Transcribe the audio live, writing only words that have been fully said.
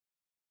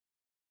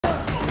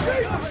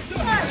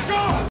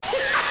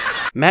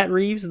Matt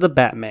Reeves The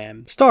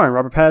Batman, starring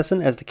Robert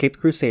Pattinson as the Caped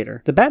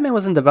Crusader. The Batman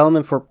was in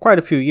development for quite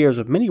a few years,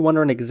 with many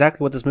wondering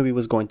exactly what this movie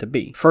was going to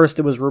be. First,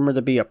 it was rumored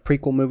to be a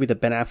prequel movie to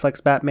Ben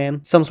Affleck's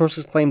Batman. Some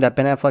sources claimed that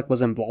Ben Affleck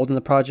was involved in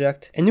the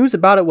project, and news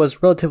about it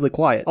was relatively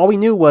quiet. All we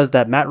knew was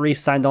that Matt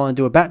Reeves signed on to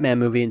do a Batman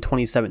movie in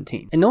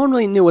 2017, and no one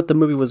really knew what the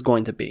movie was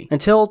going to be.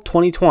 Until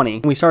 2020,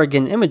 when we started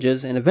getting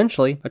images and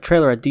eventually a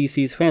trailer at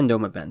DC's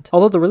Fandom event.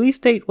 Although the release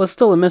date was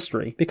still a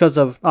mystery, because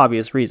of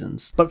obvious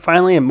reasons. But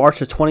finally, in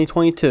March of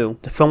 2022,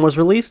 the film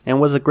was released and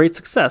was a great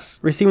success,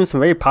 receiving some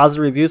very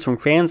positive reviews from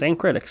fans and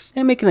critics,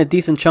 and making a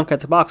decent chunk at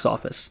the box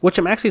office, which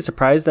I'm actually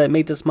surprised that it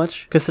made this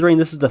much, considering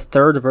this is the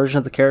third version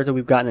of the character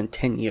we've gotten in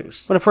 10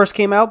 years. When it first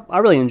came out, I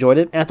really enjoyed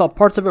it, and I thought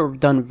parts of it were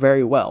done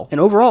very well, and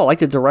overall I like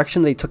the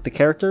direction they took the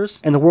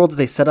characters and the world that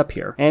they set up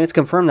here, and it's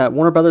confirmed that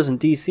Warner Brothers and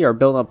DC are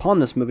building upon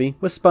this movie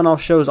with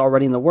spun-off shows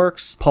already in the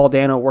works, Paul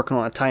Dano working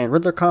on a tie-in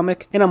Riddler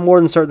comic, and I'm more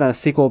than certain that a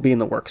sequel will be in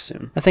the works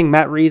soon. I think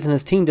Matt Reeves and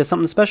his team did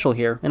something special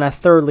here, and I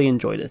thoroughly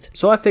enjoyed it.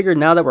 So I figured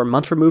now that we're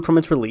months removed from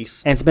its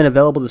release, and it's been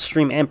available to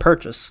stream and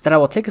purchase, that I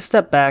will take a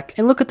step back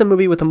and look at the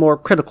movie with a more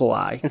critical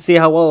eye, and see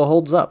how well it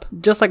holds up,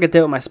 just like I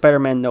did with my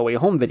Spider-Man No Way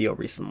Home video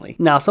recently.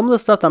 Now, some of the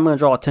stuff that I'm going to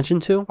draw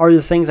attention to are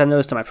the things I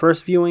noticed in my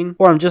first viewing,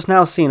 or I'm just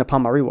now seeing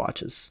upon my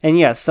rewatches. And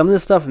yes, some of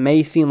this stuff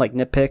may seem like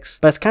nitpicks,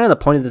 but it's kind of the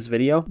point of this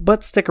video,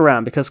 but stick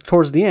around, because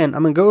towards the end,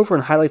 I'm going to go over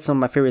and highlight some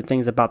of my favorite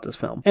things about this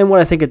film, and what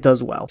I think it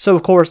does well. So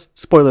of course,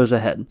 spoilers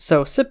ahead.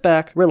 So sit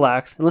back,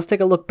 relax, and let's take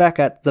a look back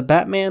at The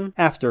Batman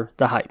after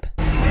the hype.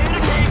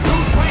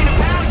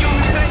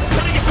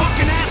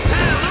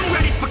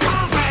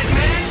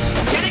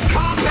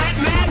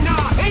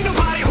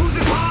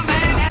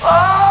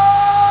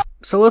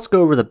 So let's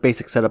go over the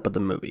basic setup of the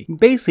movie.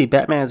 Basically,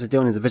 Batman has been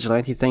doing his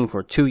vigilante thing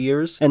for 2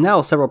 years, and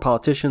now several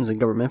politicians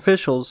and government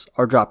officials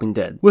are dropping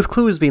dead, with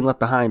clues being left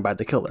behind by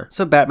the killer.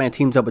 So Batman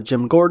teams up with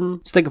Jim Gordon,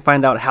 so they can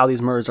find out how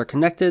these murders are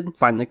connected,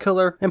 find the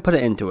killer, and put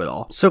an end to it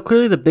all. So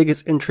clearly the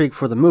biggest intrigue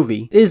for the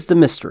movie is the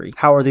mystery.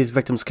 How are these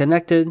victims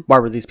connected? Why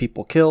were these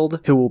people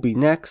killed? Who will be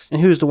next? And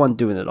who's the one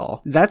doing it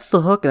all? That's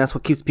the hook, and that's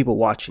what keeps people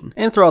watching.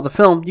 And throughout the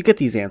film, you get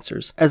these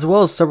answers, as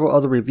well as several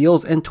other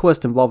reveals and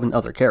twists involving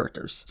other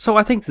characters. So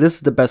I think this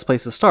is the best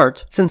place to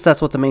start, since that's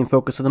what the main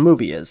focus of the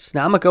movie is.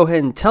 Now I'm gonna go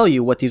ahead and tell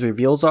you what these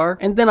reveals are,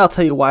 and then I'll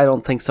tell you why I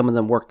don't think some of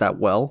them work that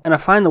well, and I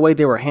find the way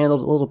they were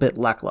handled a little bit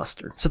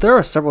lackluster. So there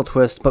are several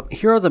twists, but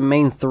here are the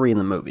main three in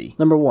the movie.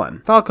 Number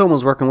 1, Falcone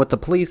was working with the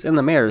police and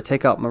the mayor to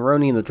take out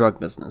Maroni in the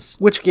drug business,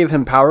 which gave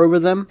him power over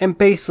them, and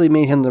basically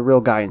made him the real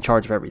guy in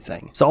charge of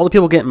everything. So all the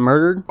people getting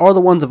murdered are the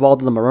ones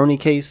involved in the Maroni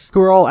case, who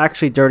are all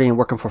actually dirty and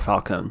working for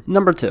Falcone.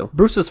 Number 2,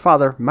 Bruce's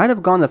father might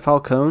have gone to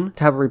Falcone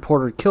to have a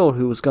reporter killed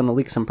who was going to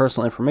leak some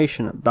personal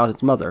information about his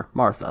mother,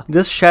 Martha.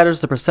 This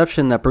shatters the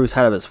perception that Bruce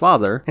had of his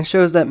father, and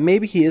shows that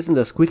maybe he isn't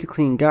the squeaky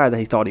clean guy that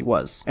he thought he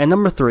was. And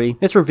number 3,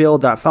 it's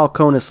revealed that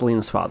Falcone is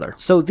Selina's father.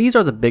 So these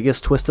are the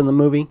biggest twists in the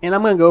movie, and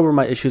I'm going to go over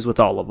my issues with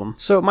all of them.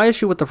 So my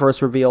issue with the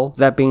first reveal,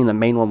 that being the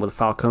main one with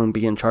Falcone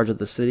being in charge of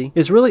the city,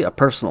 is really a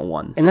personal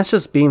one, and that's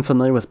just being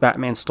familiar with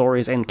Batman's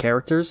stories and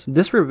characters.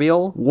 This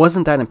reveal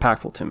wasn't that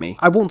impactful to me.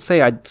 I won't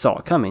say I saw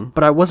it coming,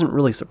 but I wasn't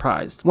really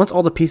surprised. Once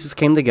all the pieces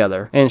came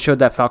together, and it showed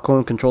that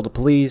Falcone controlled the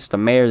police, the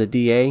mayor, the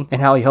DA,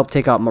 and how he helped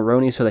take out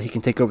Maroni so that he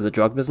can take over the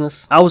drug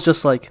business, I was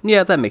just like,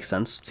 yeah, that makes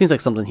sense. Seems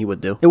like something he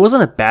would do. It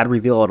wasn't a bad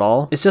reveal at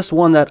all, it's just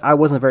one that I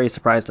wasn't very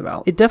surprised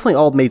about. It definitely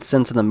all made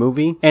sense in the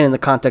movie, and in the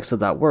context of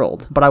that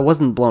world, but I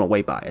wasn't blown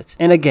away by it.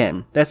 And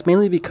again, that's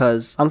mainly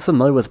because I'm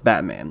familiar with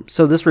Batman,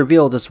 so this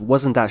reveal just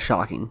wasn't that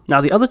shocking. Now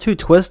the other two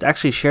twists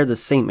actually share the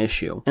same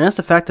issue, and that's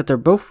the fact that they're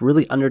both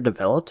really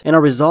underdeveloped, and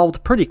are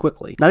resolved pretty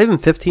quickly. Not even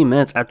 15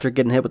 minutes after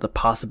getting hit with the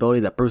possibility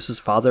that Bruce's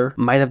father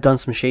might have done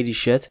some shady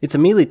shit, it's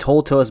immediately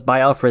told to us by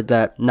Alfred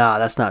that, nah,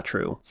 that's not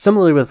true.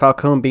 Similarly with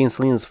Falcone being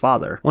Selina's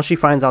father, once she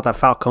finds out that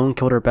Falcone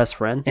killed her best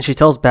friend, and she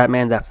tells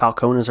Batman that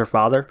Falcone is her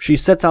father, she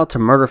sets out to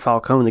murder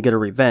Falcone to get her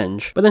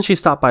revenge, but then she's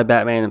stopped by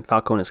Batman and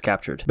Falcone is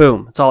captured.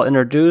 Boom, it's all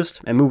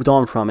introduced and moved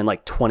on from in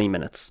like 20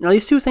 minutes. Now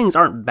these two things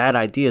aren't bad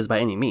ideas by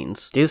any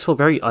means, they just feel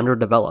very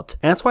underdeveloped,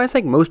 and that's why I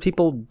think most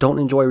people don't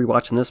enjoy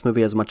rewatching this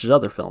movie as much as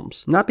other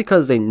films. Not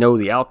because they know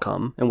the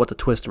outcome and what the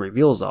twists and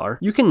reveals are.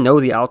 You can know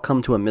the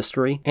outcome to a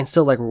mystery and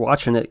still like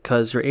rewatching it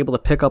because you're able to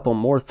pick up on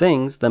more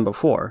things than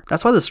before.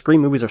 That's why the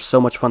Scream movies are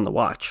so much fun to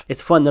watch.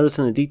 It's fun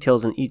noticing the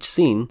details in each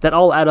scene that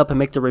all add up and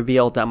make the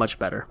reveal that much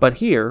better. But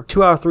here,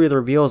 2 out of 3 of the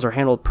reveals are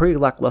handled pretty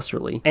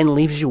lacklusterly and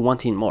leaves you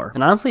wanting more.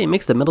 And honestly, it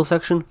makes the middle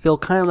section feel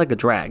kind of like a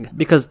drag,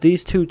 because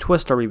these 2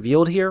 twists are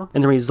revealed here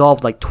and then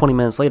resolved like 20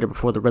 minutes later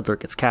before the Riddler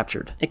gets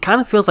captured. It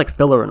kind of feels like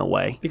filler in a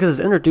way, because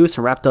it's introduced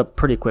and wrapped up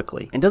pretty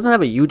quickly, and doesn't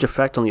have a huge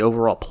effect on the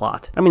overall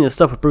plot. I mean, the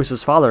stuff with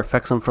Bruce's father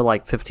affects him for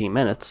like 15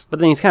 minutes, but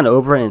then he's kind of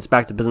over it and it's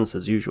back to business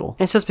as usual.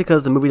 And it's just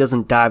because the movie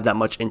doesn't dive that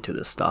much into to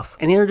this stuff.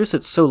 And they introduced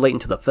it so late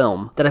into the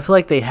film that I feel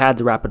like they had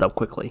to wrap it up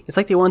quickly. It's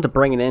like they wanted to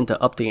bring it in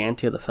to up the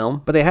ante of the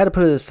film, but they had to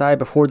put it aside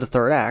before the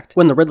third act,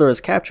 when the Riddler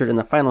is captured and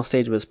the final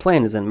stage of his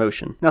plan is in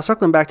motion. Now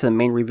circling back to the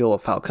main reveal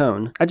of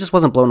Falcone, I just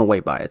wasn't blown away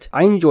by it.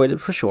 I enjoyed it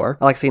for sure.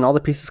 I like seeing all the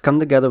pieces come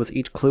together with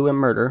each clue and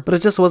murder, but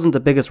it just wasn't the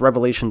biggest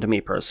revelation to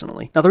me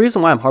personally. Now the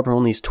reason why I'm harping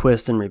on these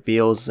twists and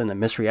reveals and the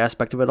mystery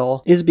aspect of it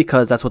all is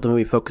because that's what the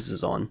movie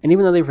focuses on. And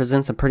even though they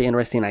present some pretty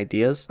interesting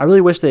ideas, I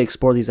really wish they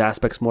explored these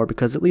aspects more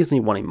because it leaves me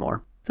wanting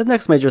more. The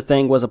next major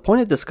thing was a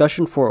point of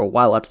discussion for a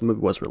while after the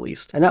movie was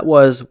released, and that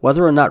was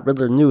whether or not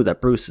Riddler knew that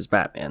Bruce is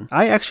Batman.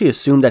 I actually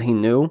assumed that he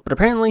knew, but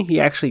apparently he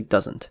actually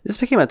doesn't. This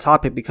became a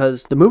topic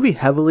because the movie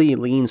heavily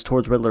leans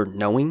towards Riddler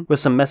knowing, with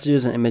some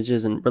messages and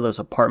images in Riddler's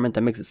apartment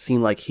that makes it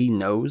seem like he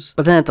knows.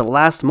 But then at the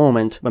last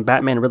moment, when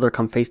Batman and Riddler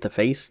come face to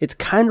face, it's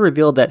kind of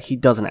revealed that he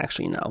doesn't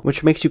actually know,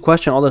 which makes you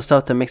question all the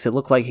stuff that makes it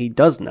look like he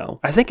does know.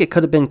 I think it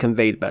could have been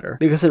conveyed better,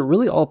 because it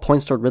really all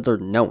points toward Riddler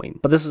knowing,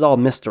 but this is all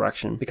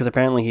misdirection, because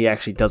apparently he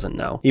actually doesn't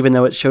know, even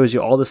though it shows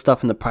you all the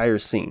stuff in the prior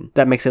scene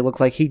that makes it look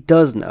like he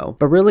does know.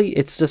 But really,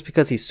 it's just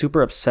because he's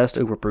super obsessed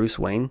over Bruce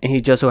Wayne, and he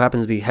just so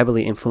happens to be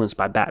heavily influenced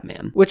by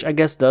Batman, which I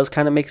guess does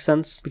kind of make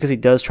sense, because he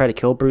does try to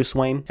kill Bruce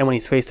Wayne, and when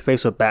he's face to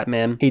face with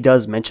Batman, he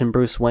does mention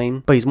Bruce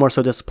Wayne, but he's more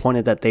so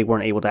disappointed that they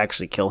weren't able to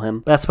actually kill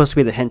him. But that's supposed to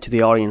be the hint to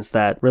the audience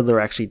that Riddler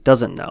actually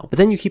doesn't know. But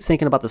then you keep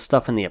thinking about the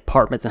stuff in the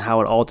apartment and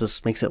how it all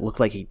just makes it look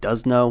like he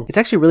does know. It's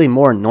actually really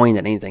more annoying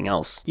than anything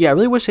else. Yeah, I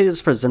really wish they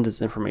just presented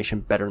this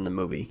information better in the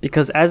movie,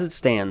 because as it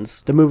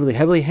stands, the movie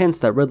heavily hints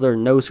that Riddler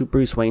knows who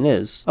Bruce Wayne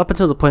is, up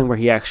until the point where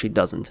he actually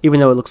doesn't, even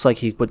though it looks like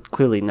he would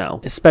clearly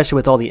know, especially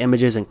with all the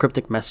images and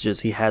cryptic messages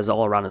he has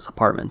all around his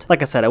apartment.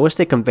 Like I said, I wish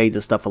they conveyed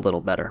this stuff a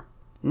little better.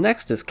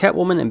 Next is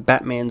Catwoman and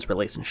Batman's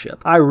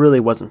relationship. I really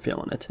wasn't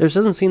feeling it. There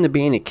doesn't seem to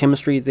be any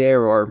chemistry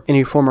there or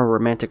any form of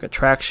romantic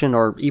attraction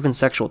or even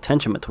sexual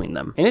tension between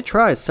them. And it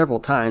tries several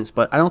times,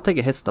 but I don't think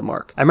it hits the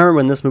mark. I remember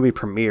when this movie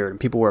premiered and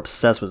people were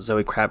obsessed with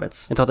Zoe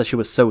Kravitz and thought that she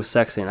was so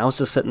sexy, and I was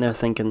just sitting there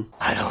thinking,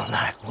 I don't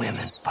like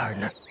women,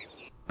 partner.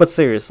 But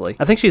seriously,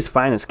 I think she's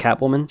fine as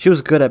Catwoman. She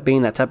was good at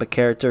being that type of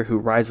character who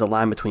rides the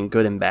line between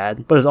good and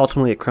bad, but is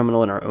ultimately a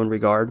criminal in her own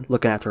regard,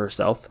 looking after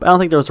herself. But I don't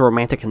think there was a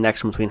romantic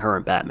connection between her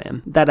and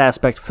Batman. That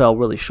aspect fell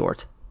really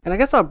short. And I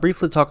guess I'll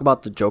briefly talk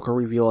about the Joker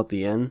reveal at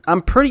the end.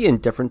 I'm pretty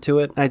indifferent to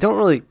it, and I don't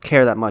really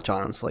care that much,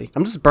 honestly.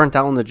 I'm just burnt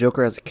out on the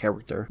Joker as a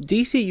character.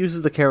 DC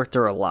uses the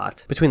character a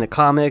lot, between the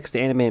comics, the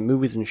animated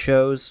movies and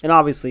shows, and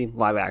obviously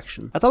live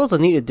action. I thought it was a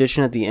neat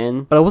addition at the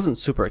end, but I wasn't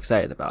super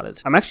excited about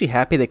it. I'm actually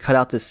happy they cut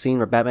out this scene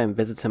where Batman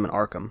visits him in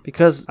Arkham,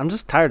 because I'm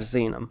just tired of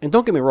seeing him. And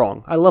don't get me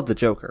wrong, I love the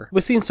Joker.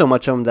 We've seen so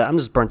much of him that I'm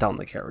just burnt out on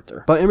the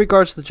character. But in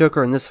regards to the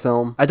Joker in this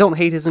film, I don't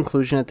hate his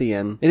inclusion at the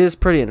end. It is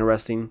pretty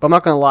interesting, but I'm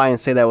not gonna lie and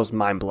say that was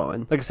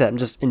mind-blowing. Like I said, I'm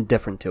just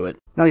indifferent to it.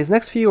 Now these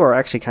next few are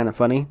actually kind of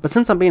funny, but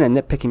since I'm being a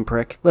nitpicking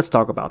prick, let's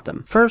talk about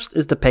them. First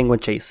is the penguin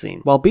chase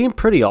scene. While being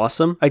pretty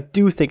awesome, I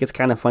do think it's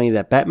kind of funny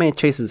that Batman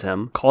chases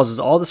him, causes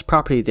all this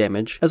property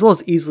damage, as well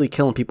as easily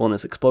killing people in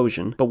this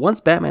explosion, but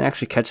once Batman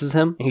actually catches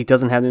him, and he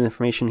doesn't have the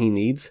information he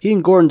needs, he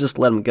and Gordon just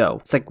let him go.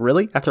 It's like,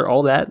 really? After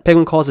all that?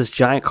 Penguin causes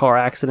giant car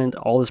accident,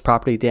 all this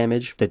property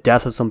damage, the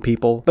death of some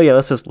people, but yeah,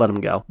 let's just let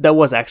him go. That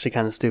was actually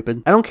kind of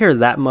stupid. I don't care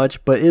that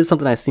much, but it is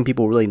something I've seen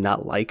people really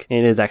not like,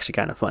 and it is actually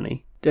kind of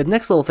funny. The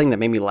next little thing that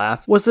made me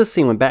laugh was this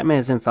scene when Batman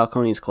is in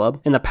Falcone's club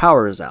and the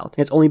power is out and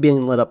it's only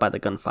being lit up by the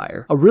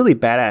gunfire. A really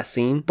badass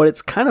scene, but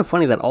it's kind of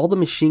funny that all the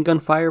machine gun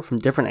fire from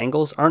different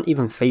angles aren't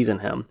even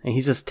phasing him and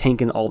he's just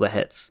tanking all the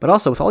hits. But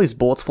also with all these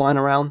bullets flying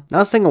around,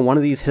 not a single one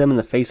of these hit him in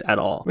the face at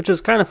all, which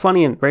is kind of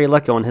funny and very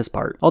lucky on his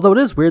part. Although it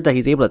is weird that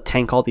he's able to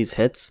tank all these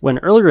hits when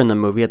earlier in the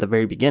movie at the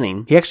very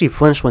beginning, he actually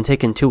flinched when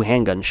taking 2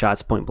 handgun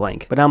shots point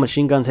blank. But now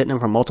machine guns hitting him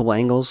from multiple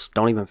angles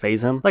don't even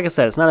phase him. Like I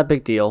said, it's not a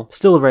big deal,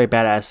 still a very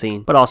badass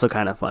scene, but also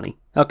kind of funny.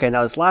 Okay,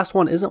 now this last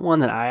one isn't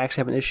one that I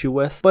actually have an issue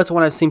with, but it's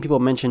one I've seen people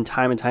mention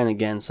time and time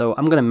again, so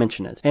I'm gonna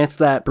mention it. And it's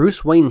that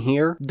Bruce Wayne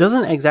here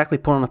doesn't exactly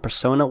put on a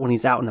persona when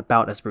he's out and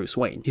about as Bruce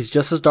Wayne. He's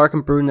just as dark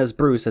and brooding as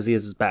Bruce as he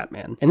is as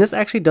Batman. And this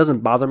actually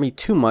doesn't bother me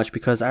too much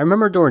because I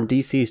remember during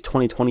DC's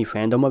 2020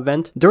 fandom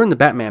event, during the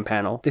Batman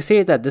panel, they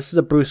say that this is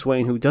a Bruce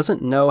Wayne who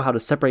doesn't know how to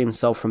separate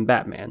himself from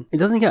Batman. He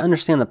doesn't yet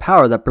understand the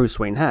power that Bruce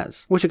Wayne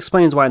has, which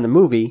explains why in the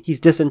movie, he's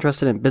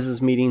disinterested in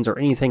business meetings or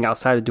anything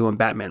outside of doing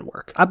Batman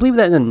work. I believe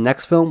that in the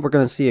next film, we're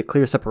gonna see a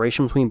clear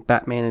separation between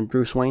Batman and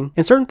Bruce Wayne,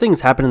 and certain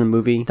things happen in the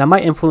movie that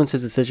might influence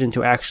his decision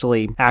to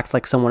actually act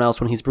like someone else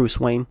when he's Bruce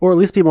Wayne, or at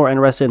least be more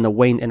interested in the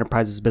Wayne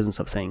Enterprises business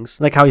of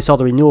things, like how he saw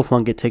the renewal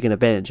fund get taken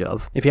advantage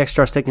of. If he actually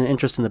starts taking an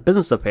interest in the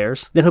business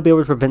affairs, then he'll be able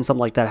to prevent something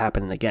like that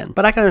happening again.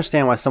 But I can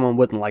understand why someone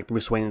wouldn't like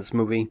Bruce Wayne in this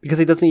movie, because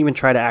he doesn't even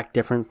try to act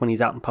different when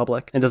he's out in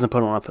public, and doesn't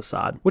put on a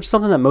facade, which is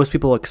something that most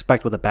people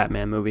expect with a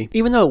Batman movie.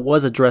 Even though it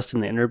was addressed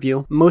in the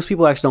interview, most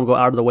people actually don't go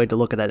out of the way to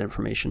look at that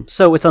information,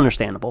 so it's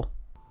understandable.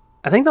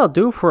 I think that'll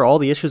do for all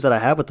the issues that I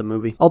have with the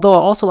movie. Although I'd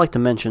also like to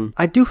mention,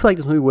 I do feel like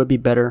this movie would be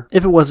better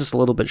if it was just a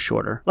little bit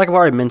shorter. Like I've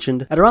already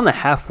mentioned, at around the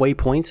halfway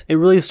point, it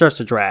really starts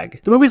to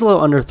drag. The movie's a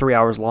little under 3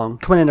 hours long,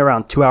 coming in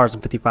around 2 hours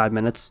and 55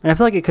 minutes, and I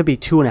feel like it could be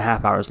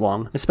 2.5 hours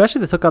long,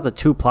 especially if they took out the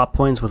 2 plot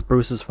points with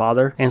Bruce's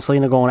father and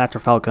Selina going after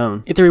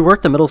Falcone. If they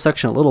reworked the middle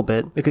section a little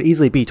bit, it could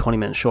easily be 20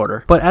 minutes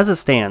shorter. But as it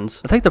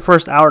stands, I think the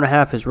first hour and a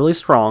half is really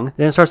strong,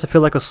 then it starts to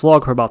feel like a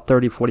slog for about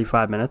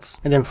 30-45 minutes,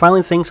 and then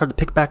finally things start to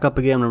pick back up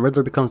again when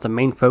Riddler becomes the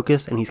main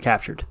focus and he's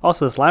captured.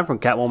 Also, this line from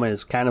Catwoman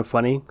is kind of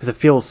funny because it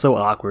feels so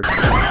awkward.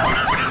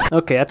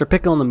 Okay, after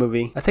picking on the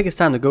movie, I think it's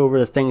time to go over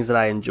the things that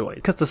I enjoyed.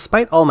 Because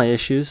despite all my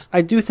issues,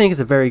 I do think it's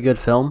a very good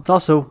film. It's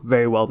also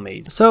very well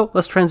made. So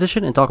let's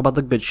transition and talk about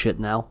the good shit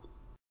now.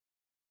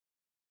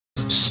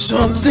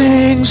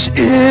 Something's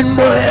in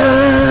my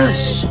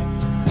ass.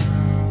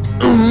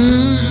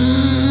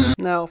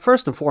 Now,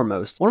 first and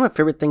foremost, one of my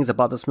favorite things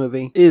about this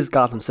movie is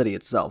Gotham City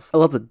itself. I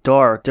love the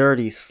dark,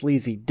 dirty,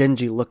 sleazy,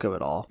 dingy look of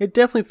it all. It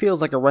definitely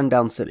feels like a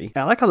rundown city.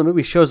 And I like how the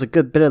movie shows a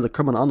good bit of the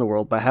criminal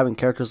underworld by having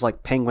characters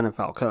like Penguin and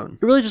Falcone.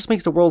 It really just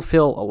makes the world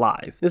feel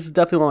alive. This is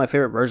definitely one of my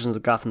favorite versions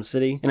of Gotham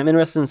City, and I'm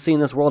interested in seeing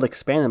this world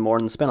expanded more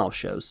in the spin-off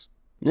shows.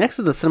 Next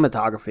is the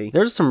cinematography.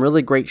 There's some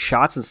really great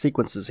shots and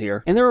sequences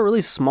here, and there are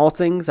really small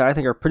things that I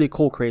think are pretty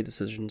cool creative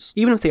decisions,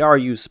 even if they are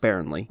used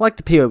sparingly, like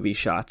the POV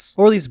shots,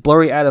 or these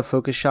blurry out of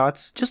focus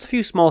shots, just a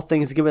few small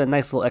things to give it a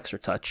nice little extra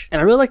touch.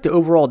 And I really like the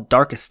overall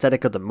dark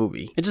aesthetic of the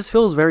movie. It just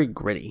feels very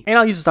gritty. And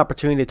I'll use this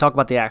opportunity to talk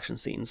about the action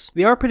scenes.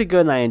 They are pretty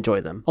good and I enjoy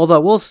them, although I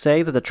will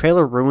say that the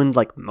trailer ruined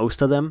like most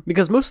of them,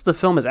 because most of the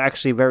film is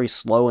actually very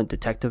slow and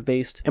detective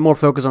based, and more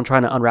focused on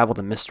trying to unravel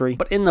the mystery.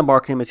 But in the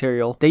marketing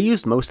material, they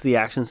used most of the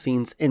action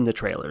scenes in the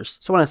trailers.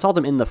 So when I saw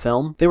them in the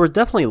film, they were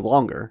definitely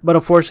longer, but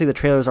unfortunately the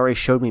trailers already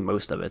showed me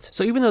most of it.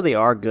 So even though they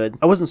are good,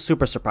 I wasn't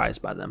super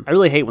surprised by them. I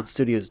really hate when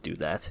studios do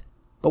that.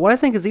 But what I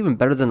think is even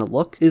better than the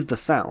look is the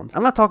sound.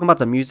 I'm not talking about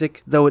the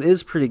music, though it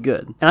is pretty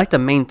good. And I like the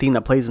main theme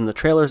that plays in the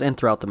trailers and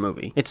throughout the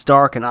movie. It's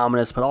dark and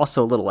ominous, but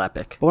also a little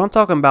epic. But what I'm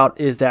talking about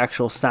is the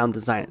actual sound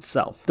design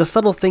itself. The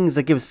subtle things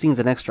that give scenes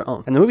an extra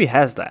oomph. And the movie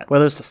has that.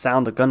 Whether it's the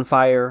sound of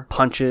gunfire,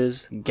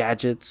 punches,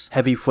 gadgets,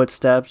 heavy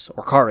footsteps,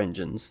 or car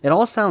engines. It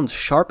all sounds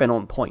sharp and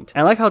on point.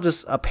 And I like how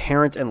just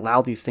apparent and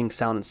loud these things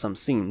sound in some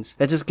scenes.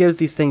 That just gives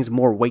these things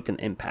more weight and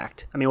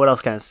impact. I mean, what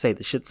else can I say?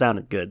 The shit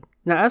sounded good.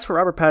 Now, as for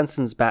Robert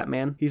Pattinson's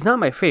Batman, he's not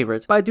my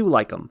favorite, but I do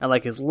like him. I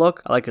like his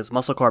look, I like his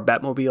muscle car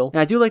Batmobile,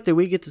 and I do like that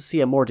we get to see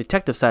a more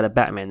detective side of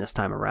Batman this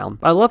time around.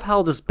 I love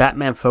how this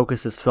Batman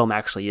focus this film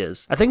actually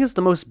is. I think it's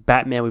the most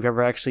Batman we've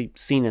ever actually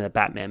seen in a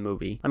Batman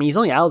movie. I mean, he's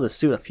only out of the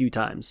suit a few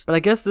times, but I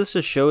guess this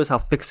just shows how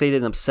fixated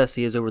and obsessed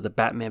he is over the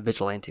Batman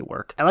vigilante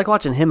work. I like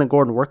watching him and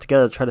Gordon work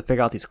together to try to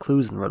figure out these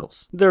clues and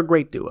riddles. They're a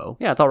great duo.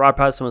 Yeah, I thought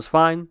Robert Pattinson was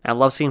fine, and I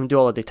love seeing him do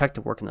all the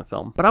detective work in the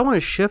film. But I want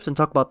to shift and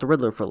talk about the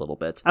Riddler for a little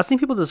bit. I've seen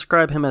people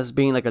describe him as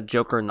being like a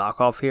Joker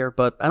knockoff here,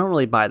 but I don't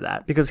really buy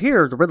that. Because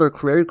here, the Riddler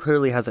very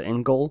clearly has an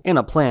end goal and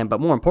a plan,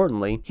 but more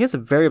importantly, he has a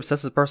very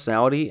obsessive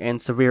personality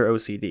and severe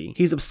OCD.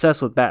 He's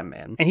obsessed with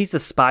Batman, and he's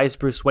despised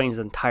Bruce Wayne his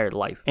entire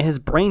life, and his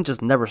brain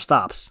just never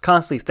stops,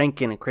 constantly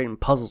thinking and creating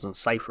puzzles and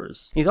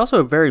ciphers. He's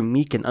also a very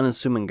meek and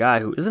unassuming guy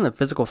who isn't a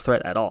physical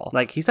threat at all.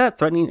 Like, he's not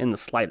threatening in the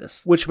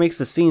slightest, which makes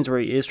the scenes where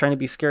he is trying to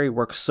be scary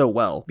work so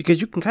well, because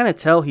you can kind of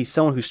tell he's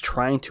someone who's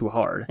trying too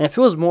hard, and it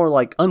feels more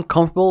like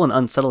uncomfortable and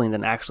unsettling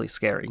than actually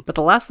scary. But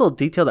the last little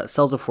detail that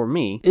sells it for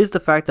me is the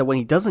fact that when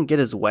he doesn't get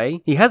his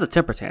way, he has a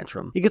temper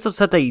tantrum. He gets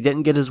upset that he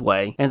didn't get his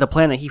way, and the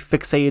plan that he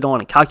fixated on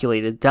and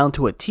calculated down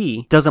to a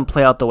T doesn't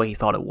play out the way he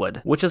thought it would,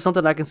 which is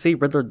something I can see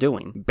Riddler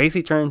doing,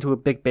 basically turning into a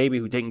big baby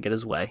who didn't get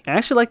his way. I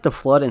actually like the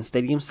flood and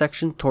stadium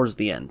section towards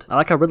the end. I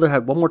like how Riddler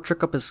had one more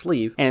trick up his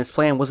sleeve, and his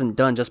plan wasn't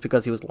done just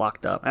because he was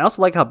locked up. I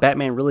also like how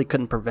Batman really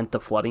couldn't prevent the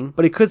flooding,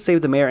 but he could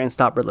save the mayor and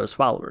stop Riddler's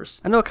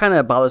followers. I know it kind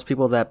of bothers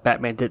people that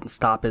Batman didn't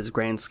stop his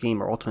grand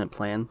scheme or ultimate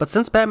plan, but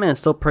since Batman is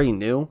still pretty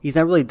new, he's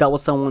not really dealt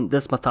with someone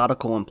this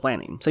methodical and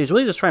planning, so he's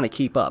really just trying to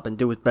keep up and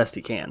do his best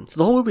he can. So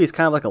the whole movie is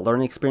kind of like a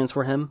learning experience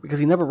for him, because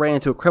he never ran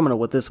into a criminal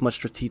with this much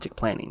strategic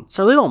planning.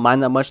 So I really don't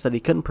mind that much that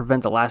he couldn't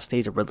prevent the last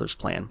stage of Riddler's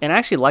plan. And I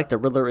actually like that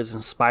Riddler is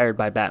inspired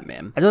by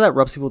Batman. I know that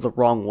rubs people the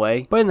wrong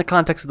way, but in the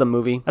context of the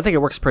movie, I think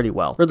it works pretty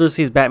well. Riddler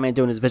sees Batman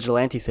doing his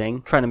vigilante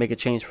thing, trying to make a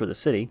change for the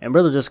city, and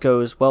Riddler just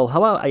goes, well, how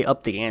about I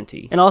up the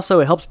ante? And also,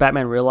 it helps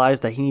Batman realize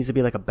that he needs to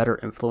be like a better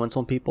influence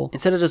on people.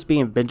 Instead of just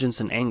being vengeance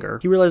and anger,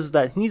 he realizes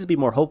that he needs to be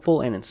more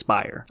hopeful and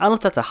inspire. I don't know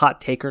if that's a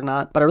hot take or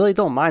not, but I really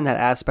don't mind that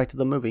aspect of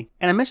the movie.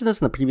 And I mentioned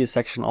this in the previous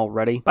section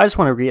already, but I just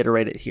want to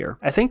reiterate it here.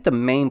 I think the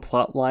main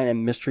plot line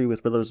and mystery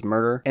with Riddler's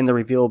murder and the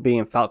reveal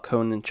being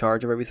Falcone in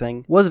charge of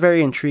everything was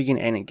very intriguing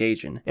and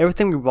engaging.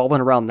 Everything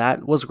revolving around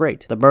that was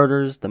great. The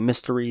murders, the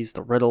mysteries,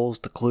 the riddles,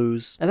 the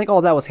clues. I think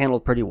all that was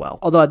handled pretty well.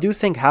 Although I do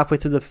think halfway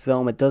through the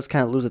film it does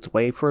kind of lose its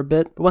way for a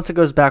bit, but once it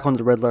goes back on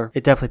the Riddler,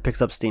 it definitely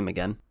picks up steam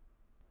again.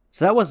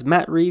 So that was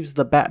Matt Reeves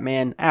The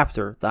Batman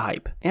after the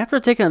hype. After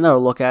taking another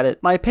look at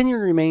it, my opinion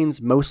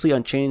remains mostly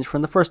unchanged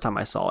from the first time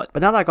I saw it.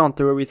 But now that I've gone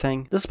through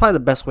everything, this is probably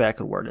the best way I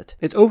could word it.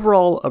 It's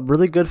overall a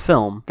really good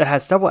film that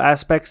has several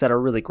aspects that are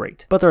really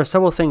great, but there are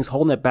several things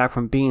holding it back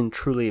from being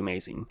truly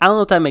amazing. I don't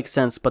know if that makes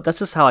sense, but that's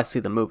just how I see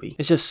the movie.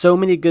 It's just so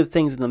many good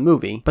things in the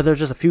movie, but there's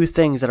just a few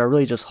things that are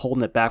really just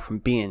holding it back from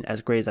being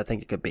as great as I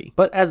think it could be.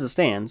 But as it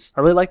stands,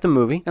 I really like the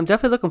movie. I'm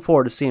definitely looking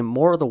forward to seeing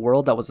more of the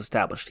world that was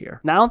established here.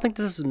 Now, I don't think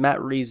this is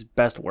Matt Reeves'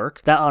 best work.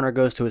 That honor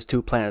goes to his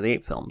 2 Planet of the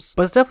Apes films,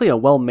 but it's definitely a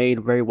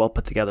well-made, very well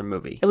put together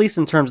movie, at least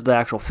in terms of the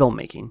actual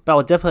filmmaking. But I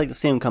would definitely like to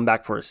see him come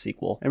back for a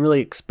sequel and really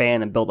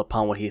expand and build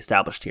upon what he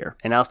established here.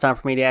 And now it's time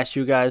for me to ask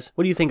you guys,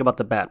 what do you think about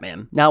The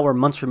Batman? Now we're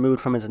months removed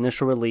from his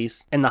initial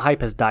release, and the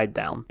hype has died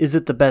down. Is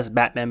it the best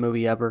Batman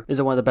movie ever? Is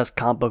it one of the best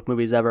comic book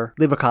movies ever?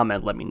 Leave a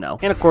comment, let me know.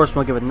 And of course,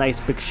 we'll give a nice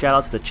big shout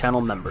out to the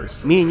channel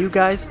members. Me and you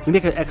guys, we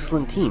make an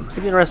excellent team. If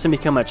you're interested in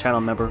becoming a channel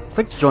member,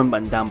 click the join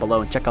button down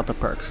below and check out the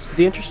perks. If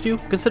they interest you,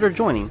 consider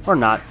joining, or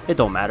not, it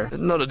don't matter.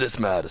 None of this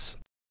matters.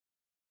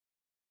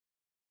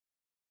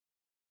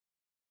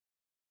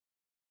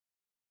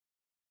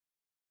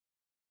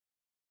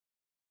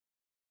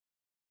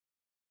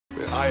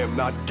 I am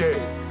not gay.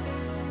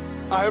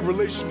 I have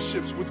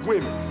relationships with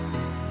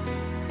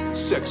women,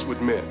 sex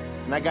with men.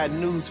 And I got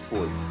news for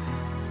you.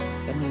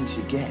 That means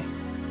you're gay.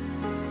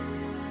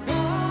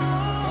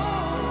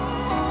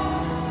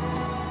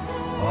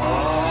 Oh.